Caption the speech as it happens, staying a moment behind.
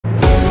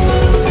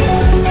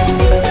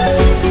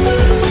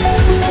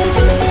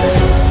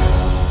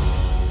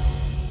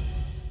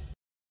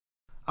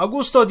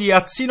Augusto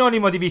Diaz,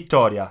 sinonimo di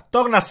vittoria,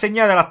 torna a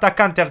segnare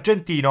l'attaccante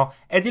argentino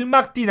ed il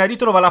Martina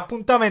ritrova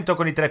l'appuntamento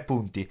con i 3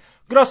 punti.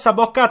 Grossa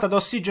boccata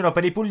d'ossigeno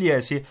per i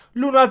pugliesi,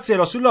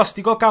 l'1-0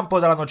 sull'ostico campo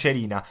della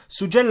Nocerina,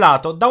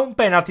 suggellato da un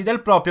penalty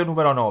del proprio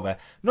numero 9.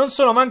 Non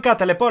sono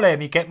mancate le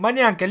polemiche, ma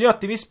neanche gli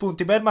ottimi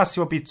spunti per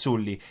Massimo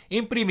Pizzulli,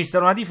 in primis da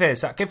una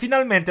difesa che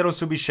finalmente non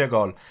subisce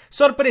gol.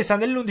 Sorpresa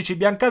nell'11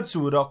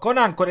 biancazzurro, con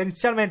Ancora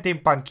inizialmente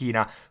in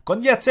panchina, con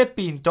Diaz e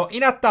Pinto,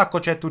 in attacco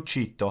c'è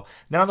Tuccitto.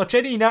 Nella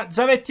Nocerina,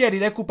 Zavettieri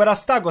recupera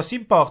Stagos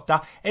in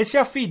porta e si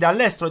affida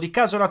all'estro di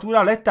Caso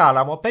Naturale e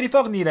Talamo per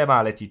rifornire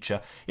Maletic.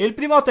 Il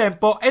primo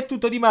tempo è tutto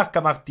di marca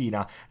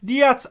Martina.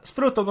 Diaz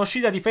sfrutta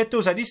un'uscita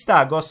difettosa di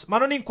Stagos, ma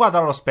non inquadra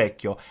lo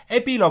specchio.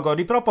 Epilogo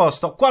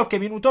riproposto qualche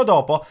minuto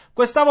dopo,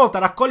 questa volta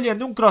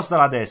raccogliendo un cross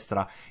dalla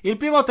destra. Il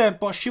primo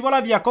tempo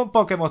scivola via con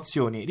poche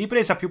emozioni,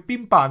 ripresa più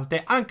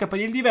pimpante anche per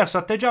il diverso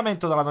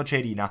atteggiamento della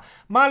Nocerina.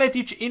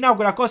 Maletic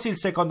inaugura così il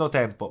secondo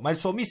tempo, ma il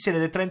suo missile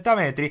dei 30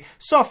 metri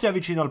soffia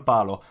vicino al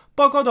palo.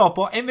 Poco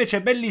dopo è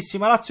invece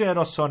bellissima l'azione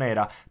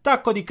rossonera,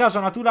 tacco di Caso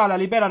Naturale a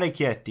liberare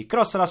Chietti,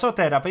 cross alla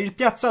sotterra per il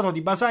piazzato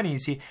di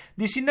Basanisi,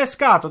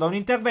 disinnescato da un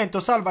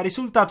intervento salva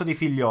risultato di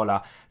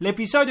Figliola.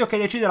 L'episodio che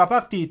decide la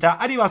partita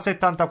arriva al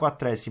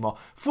 74esimo,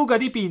 fuga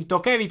di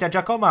Pinto che evita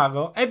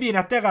Giacomarro e viene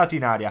atterrato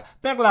in aria.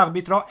 Per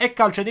l'arbitro è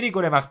calcio di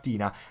rigore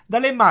Martina.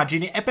 Dalle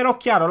immagini è però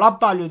chiaro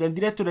l'abbaglio del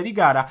direttore di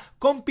gara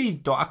con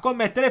Pinto a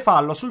commettere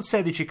fallo sul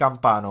 16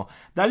 campano.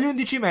 Dagli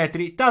 11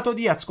 metri Tato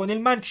Diaz con il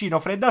mancino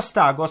fredda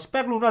Stagos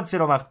per l'1-0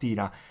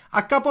 Martina.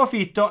 A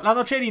capofitto la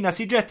Nocerina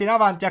si getta in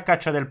avanti a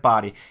caccia del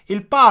pari.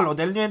 Il palo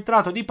del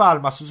neoentrato di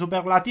Palma su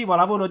superlativo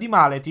lavoro di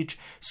Maletic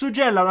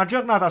suggella una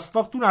giornata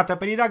sfortunata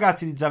per i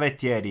ragazzi di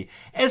Zavettieri.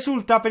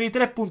 Esulta per i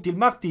 3 punti il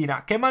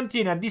Martina che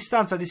mantiene a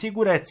distanza di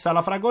sicurezza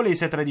la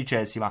fragolese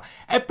 13ª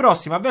e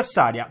prossima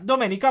avversaria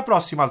domenica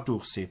prossima al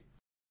Tursi.